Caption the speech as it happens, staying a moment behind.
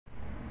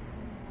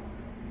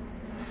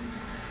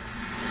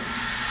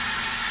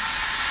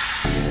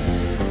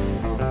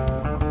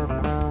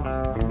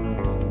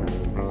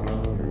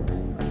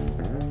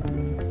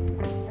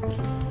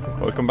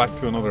Welcome back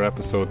to another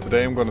episode.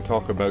 Today I'm going to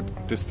talk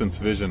about distance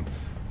vision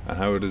and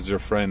how it is your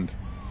friend.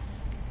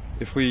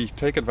 If we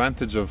take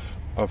advantage of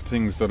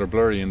things that are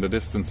blurry in the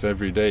distance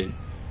every day,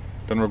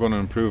 then we're going to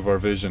improve our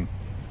vision.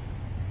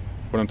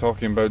 When I'm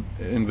talking about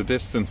in the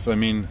distance, I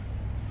mean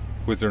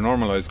with your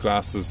normalised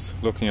glasses,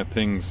 looking at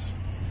things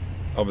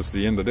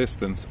obviously in the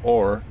distance,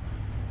 or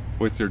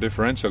with your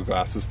differential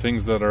glasses,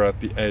 things that are at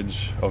the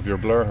edge of your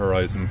blur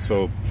horizon.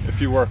 So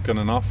if you work in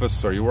an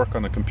office or you work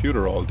on a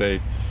computer all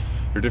day,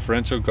 your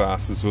differential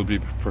glasses will be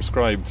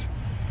prescribed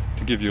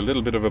to give you a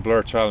little bit of a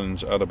blur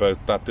challenge at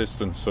about that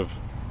distance of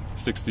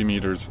 60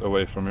 meters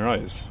away from your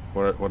eyes,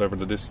 whatever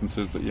the distance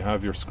is that you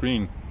have your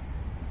screen.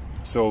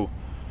 So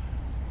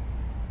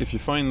if you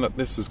find that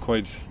this is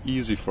quite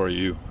easy for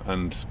you,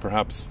 and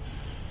perhaps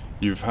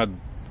you've had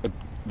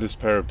this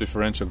pair of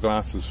differential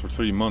glasses for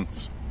 3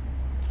 months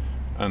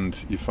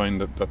and you find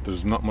that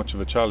there's not much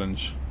of a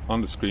challenge on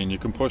the screen, you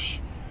can push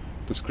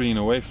the screen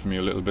away from you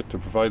a little bit to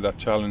provide that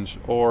challenge.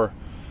 Or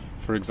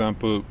for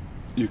example,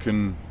 you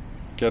can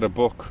get a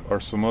book or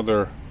some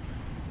other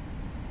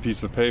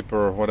piece of paper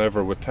or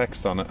whatever with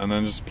text on it, and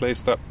then just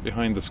place that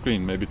behind the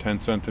screen, maybe 10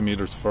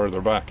 centimeters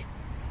further back.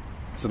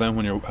 So then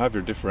when you have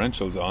your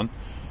differentials on,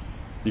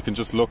 you can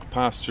just look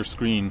past your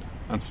screen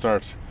and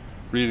start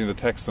reading the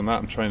text on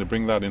that and trying to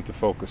bring that into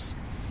focus.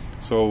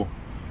 So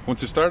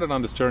once you started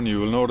on this journey,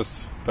 you will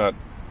notice that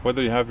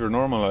whether you have your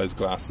normalised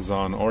glasses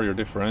on or your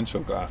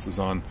differential glasses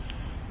on,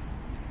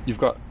 you've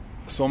got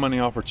so many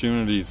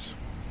opportunities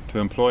to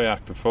employ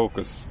active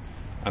focus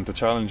and to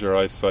challenge your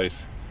eyesight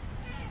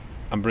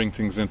and bring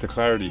things into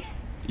clarity.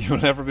 You'll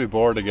never be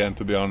bored again,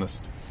 to be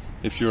honest.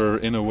 If you're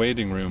in a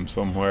waiting room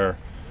somewhere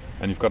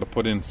and you've got to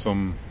put in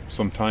some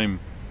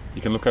time,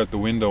 you can look out the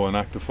window and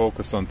active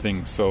focus on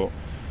things. So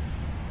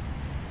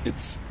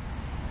it's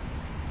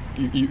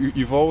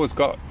you've always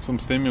got some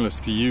stimulus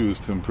to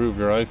use to improve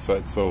your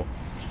eyesight. So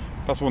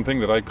that's one thing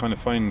that I kind of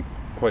find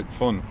quite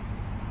fun.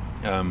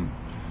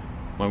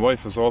 My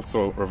wife is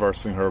also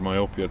reversing her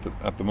myopia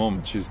at the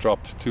moment. She's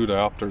dropped 2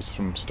 dioptres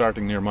from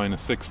starting near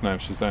 -6 now.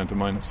 She's down to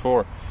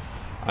 -4,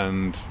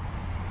 and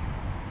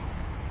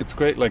it's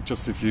great. Like,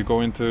 just if you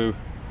go into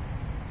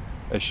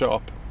a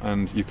shop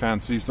and you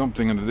can't see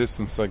something in the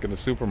distance, like at a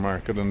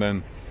supermarket, and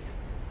then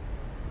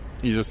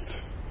you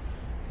just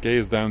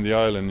gaze down the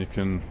aisle and you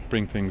can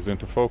bring things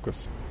into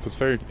focus. So it's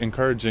very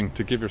encouraging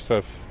to give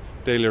yourself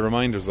daily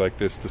reminders like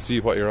this to see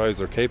what your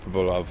eyes are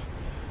capable of.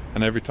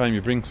 And every time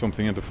you bring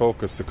something into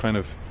focus, it kind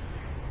of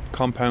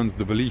compounds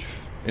the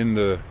belief in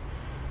the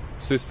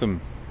system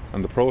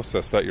and the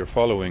process that you're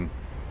following.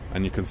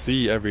 And you can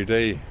see every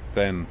day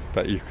then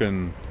that you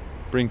can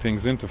bring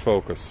things into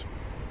focus.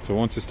 So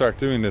once you start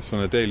doing this on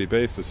a daily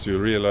basis,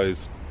 you'll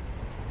realize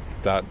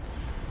that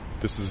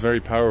this is very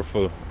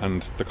powerful,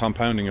 and the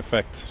compounding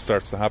effect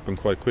starts to happen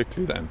quite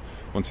quickly then,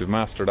 once you've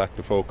mastered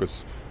active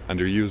focus and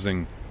you're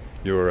using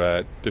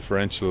your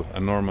differential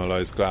and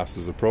normalised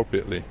glasses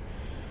appropriately.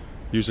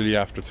 Usually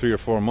after 3 or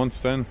 4 months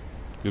then,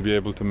 you'll be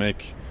able to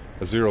make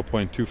a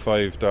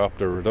 0.25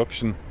 diopter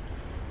reduction,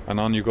 and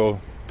on you go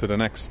to the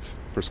next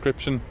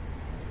prescription.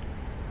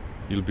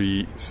 You'll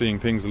be seeing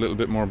things a little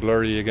bit more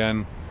blurry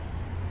again,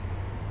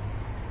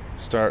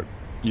 start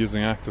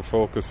using active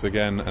focus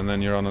again, and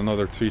then you're on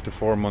another 3 to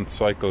 4 month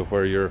cycle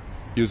where you're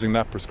using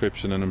that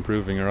prescription and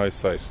improving your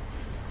eyesight,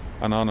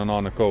 and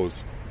on it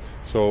goes.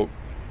 So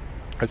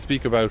I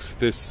speak about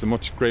this in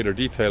much greater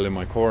detail in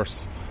my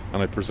course,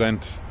 and I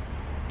present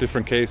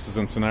different cases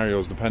and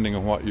scenarios depending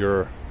on what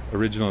your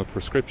original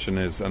prescription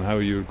is and how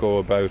you go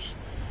about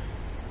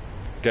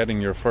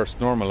getting your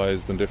first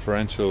normalised and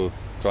differential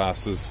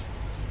glasses,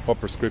 what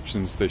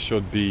prescriptions they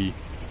should be,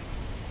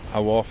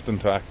 how often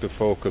to active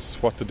focus,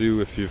 what to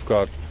do if you've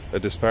got a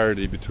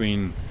disparity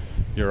between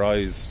your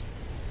eyes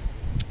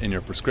in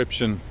your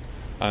prescription,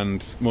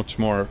 and much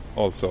more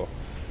also.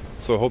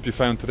 So I hope you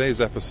found today's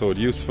episode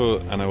useful,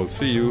 and I will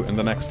see you in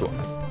the next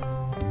one.